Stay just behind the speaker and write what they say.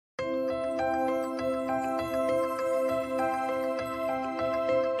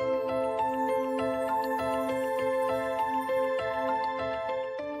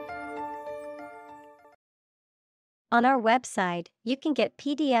On our website, you can get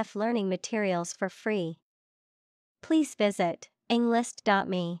PDF learning materials for free. Please visit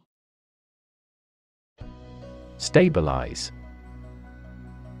englist.me. Stabilize.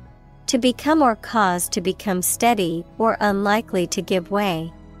 To become or cause to become steady or unlikely to give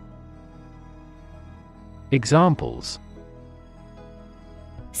way. Examples: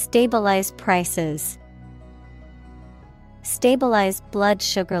 Stabilize prices. Stabilize blood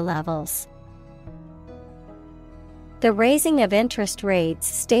sugar levels. The raising of interest rates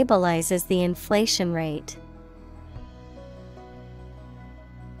stabilizes the inflation rate.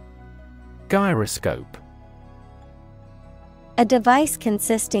 Gyroscope. A device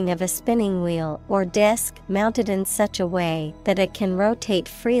consisting of a spinning wheel or disc mounted in such a way that it can rotate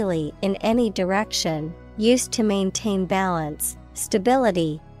freely in any direction, used to maintain balance,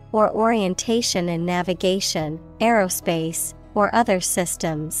 stability, or orientation in navigation, aerospace, or other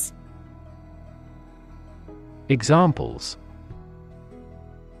systems. Examples: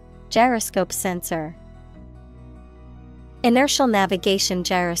 Gyroscope sensor. Inertial navigation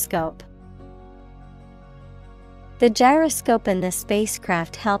gyroscope. The gyroscope in the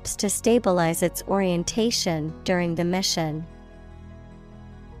spacecraft helps to stabilize its orientation during the mission.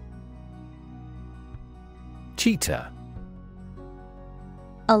 Cheetah.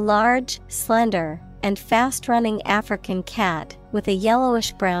 A large, slender, and fast-running African cat with a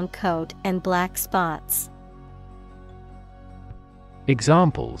yellowish-brown coat and black spots.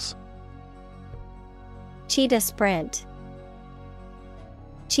 Examples: Cheetah sprint.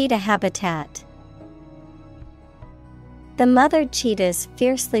 Cheetah habitat. The mother cheetahs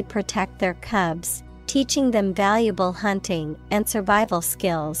fiercely protect their cubs, teaching them valuable hunting and survival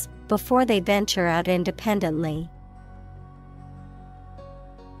skills before they venture out independently.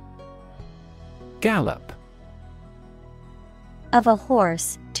 Gallop. Of a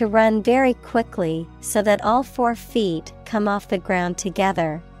horse, to run very quickly so that all 4 feet come off the ground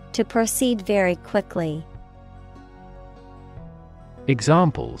together, to proceed very quickly.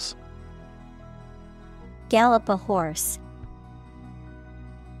 Examples: Gallop a horse.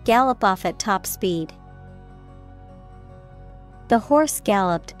 Gallop off at top speed. The horse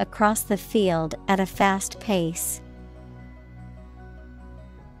galloped across the field at a fast pace.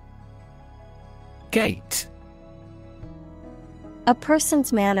 Gait. A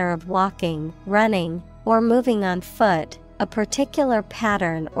person's manner of walking, running, or moving on foot, a particular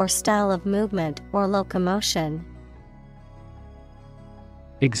pattern or style of movement or locomotion.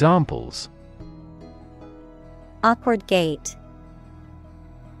 Examples: Awkward gait.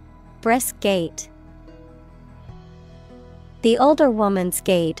 Brisk gait. The older woman's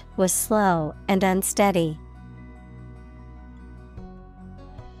gait was slow and unsteady.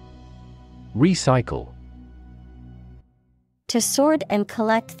 Recycle. To sort and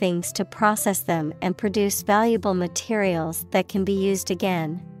collect things to process them and produce valuable materials that can be used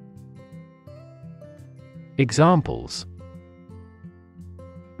again. Examples: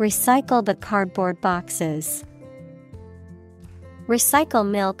 Recycle the cardboard boxes. Recycle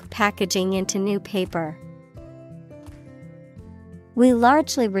milk packaging into new paper. We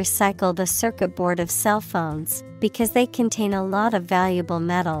largely recycle the circuit board of cell phones because they contain a lot of valuable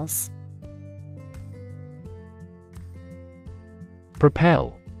metals.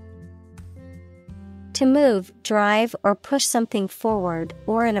 Propel. To move, drive, or push something forward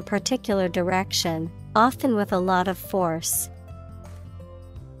or in a particular direction, often with a lot of force.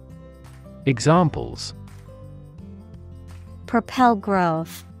 Examples: Propel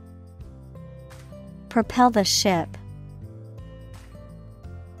growth. Propel the ship.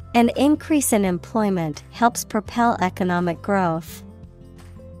 An increase in employment helps propel economic growth.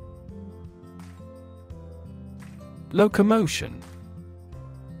 Locomotion.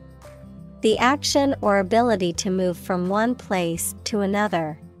 The action or ability to move from one place to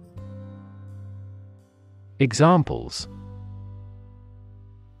another. Examples: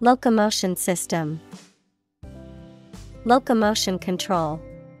 Locomotion system. Locomotion control.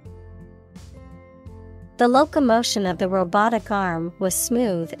 The locomotion of the robotic arm was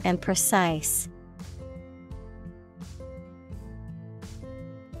smooth and precise.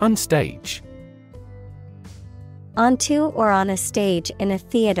 Unstage. Onto or on a stage in a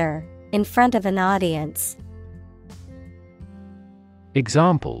theater, in front of an audience.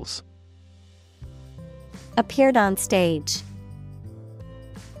 Examples: Appeared on stage.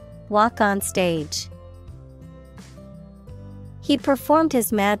 Walk on stage. He performed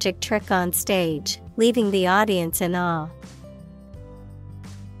his magic trick on stage, leaving the audience in awe.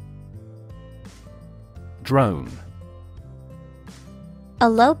 Drone. A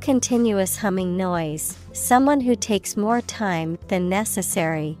low continuous humming noise, someone who takes more time than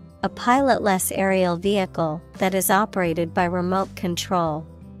necessary, a pilotless aerial vehicle that is operated by remote control.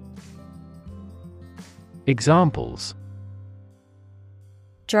 Examples: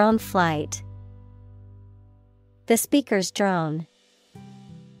 Drone flight. The speaker's drone.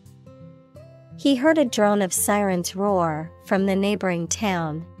 He heard a drone of sirens roar from the neighboring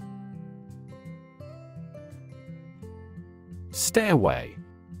town. Stairway.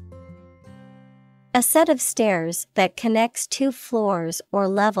 A set of stairs that connects two floors or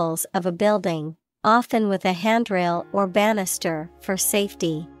levels of a building, often with a handrail or banister for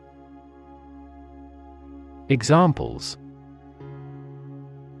safety. Examples: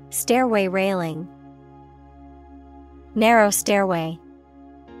 Stairway railing. Narrow stairway.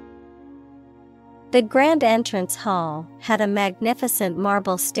 The grand entrance hall had a magnificent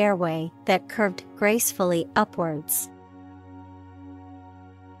marble stairway that curved gracefully upwards.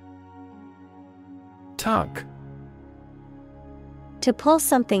 Tug. To pull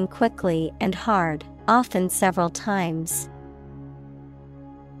something quickly and hard, often several times.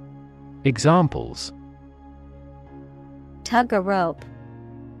 Examples: Tug a rope.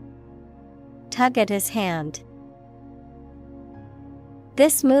 Tug at his hand.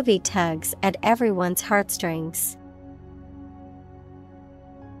 This movie tugs at everyone's heartstrings.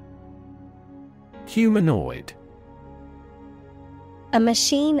 Humanoid. A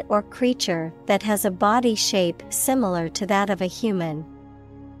machine or creature that has a body shape similar to that of a human.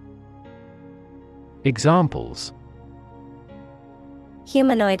 Examples: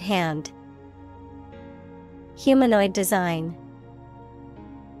 Humanoid hand. Humanoid design.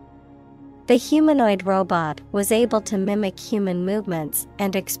 The humanoid robot was able to mimic human movements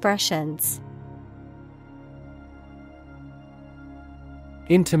and expressions.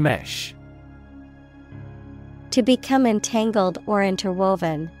 Intermesh. To become entangled or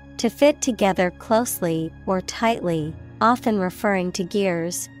interwoven, to fit together closely or tightly, often referring to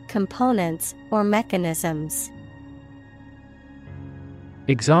gears, components, or mechanisms.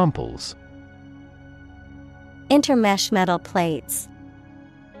 Examples: Intermesh metal plates.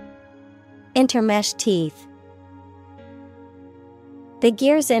 Intermesh teeth. The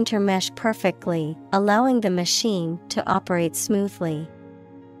gears intermesh perfectly, allowing the machine to operate smoothly.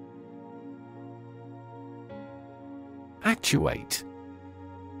 Actuate.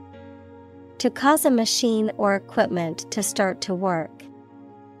 To cause a machine or equipment to start to work.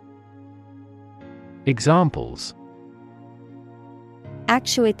 Examples: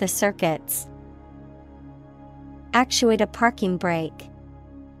 Actuate the circuits. Actuate a parking brake.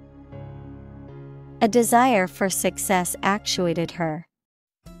 A desire for success actuated her.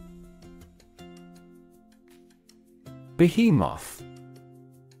 Behemoth.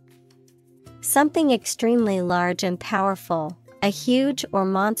 Something extremely large and powerful, a huge or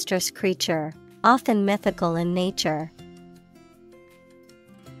monstrous creature, often mythical in nature.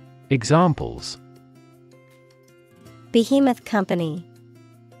 Examples: Behemoth company.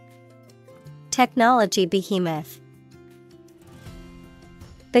 Technology behemoth.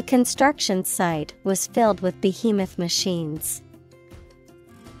 The construction site was filled with behemoth machines.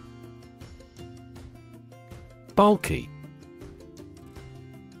 Bulky.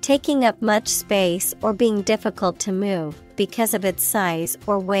 Taking up much space or being difficult to move because of its size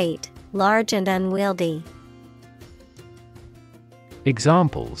or weight, large and unwieldy.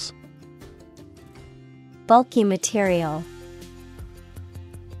 Examples: Bulky material.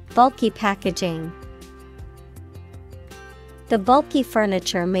 Bulky packaging. The bulky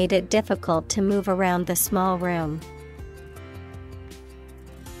furniture made it difficult to move around the small room.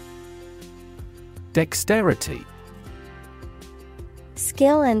 Dexterity.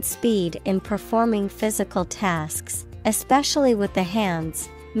 Skill and speed in performing physical tasks, especially with the hands,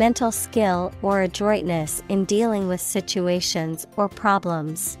 mental skill or adroitness in dealing with situations or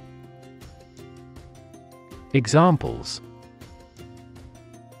problems. Examples: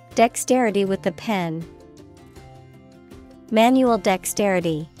 Dexterity with the pen. Manual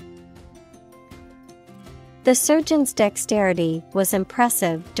dexterity. The surgeon's dexterity was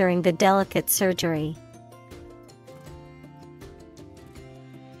impressive during the delicate surgery.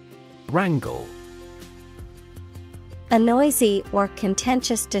 Wrangle. A noisy or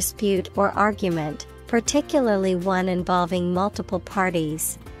contentious dispute or argument, particularly one involving multiple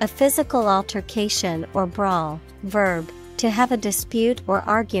parties, a physical altercation or brawl. Verb, to have a dispute or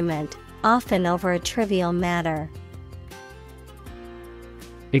argument, often over a trivial matter.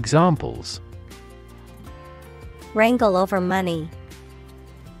 Examples: Wrangle over money.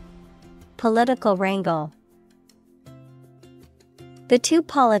 Political wrangle. The two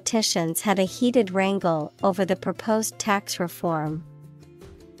politicians had a heated wrangle over the proposed tax reform.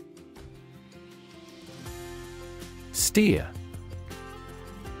 Steer.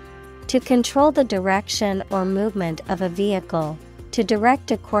 To control the direction or movement of a vehicle, to direct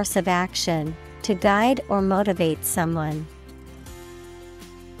a course of action, to guide or motivate someone.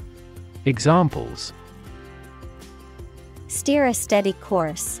 Examples: Steer a steady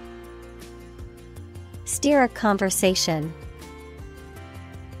course. Steer a conversation.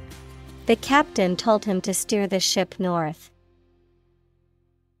 The captain told him to steer the ship north.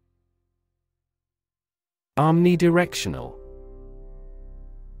 Omnidirectional.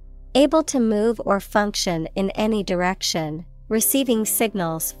 Able to move or function in any direction, receiving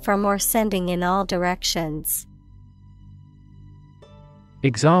signals from or sending in all directions.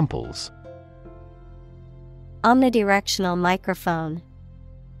 Examples: Omnidirectional microphone.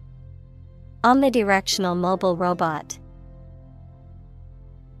 Omnidirectional mobile robot.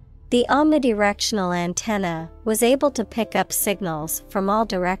 The omnidirectional antenna was able to pick up signals from all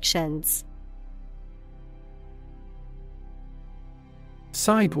directions.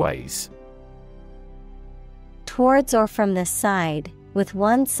 Sideways. Towards or from the side, with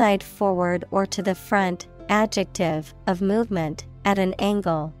one side forward or to the front, adjective, of movement, at an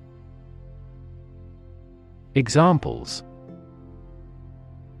angle. Examples: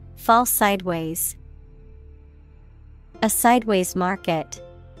 Fall sideways. A sideways market.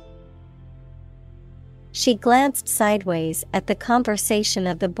 She glanced sideways at the conversation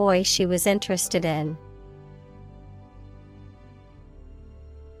of the boy she was interested in.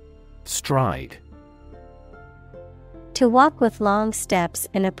 Stride. To walk with long steps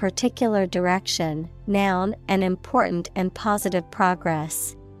in a particular direction, noun, an important and positive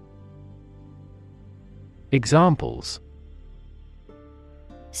progress. Examples: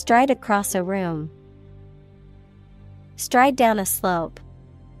 Stride across a room. Stride down a slope.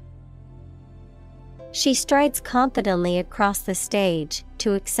 She strides confidently across the stage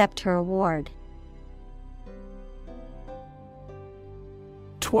to accept her award.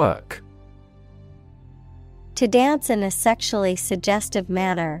 Twerk. To dance in a sexually suggestive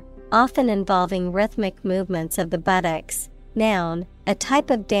manner, often involving rhythmic movements of the buttocks. Noun, a type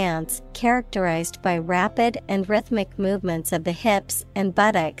of dance characterized by rapid and rhythmic movements of the hips and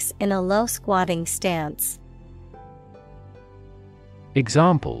buttocks in a low squatting stance.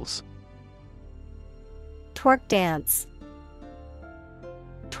 Examples: Twerk dance.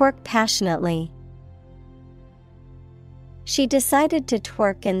 Twerk passionately. She decided to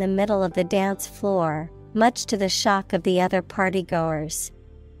twerk in the middle of the dance floor, much to the shock of the other partygoers.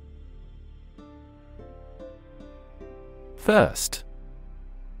 Thirst.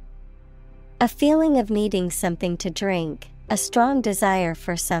 A feeling of needing something to drink, a strong desire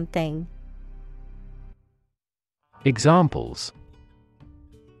for something. Examples: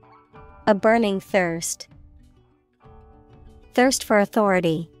 A burning thirst. Thirst for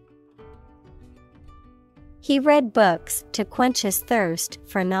authority. He read books to quench his thirst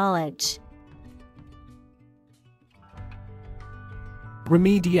for knowledge.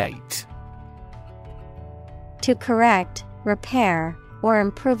 Remediate. To correct, repair, or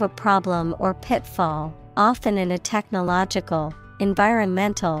improve a problem or pitfall, often in a technological,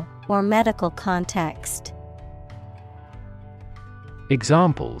 environmental, or medical context.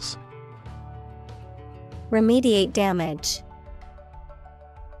 Examples: Remediate damage.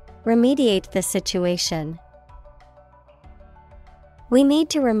 Remediate the situation. We need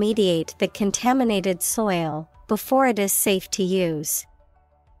to remediate the contaminated soil before it is safe to use.